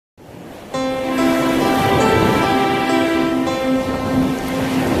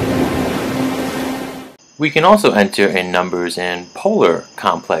We can also enter in numbers in polar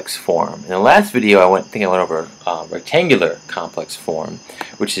complex form. In the last video, I went over rectangular complex form,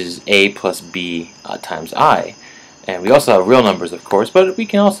 which is a plus b times I. And we also have real numbers, of course, but we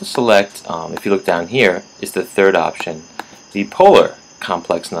can also select, if you look down here, is the third option, the polar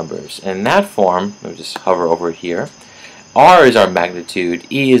complex numbers. In that form, we'll just hover over it here. R is our magnitude,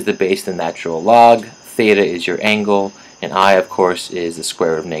 E is the base of the natural log, theta is your angle, and I, of course, is the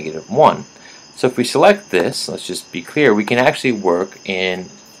square root of -1. So if we select this, let's just be clear, we can actually work in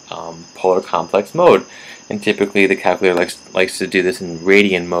polar complex mode. And typically the calculator likes to do this in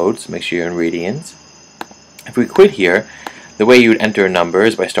radian mode, so make sure you're in radians. If we quit here, the way you would enter a number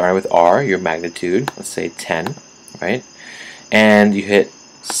is by starting with R, your magnitude, let's say 10, right? And you hit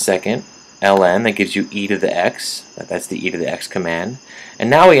second, ln, that gives you e to the x, that's the e to the x command.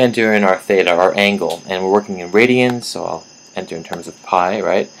 And now we enter in our theta, our angle, and we're working in radians, so I'll enter in terms of pi,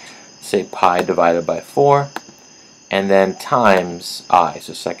 right? Say pi divided by 4, and then times I,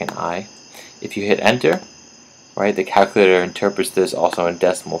 so second I. If you hit enter, right, the calculator interprets this also in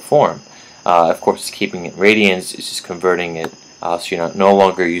decimal form. Of course, it's keeping it in radians, it's just converting it so you're no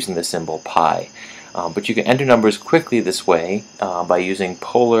longer using the symbol pi. But you can enter numbers quickly this way by using the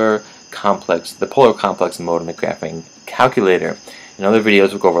polar complex mode in the graphing calculator. In other videos,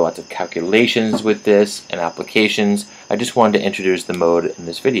 we'll go over lots of calculations with this and applications. I just wanted to introduce the mode in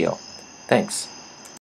this video. Thanks.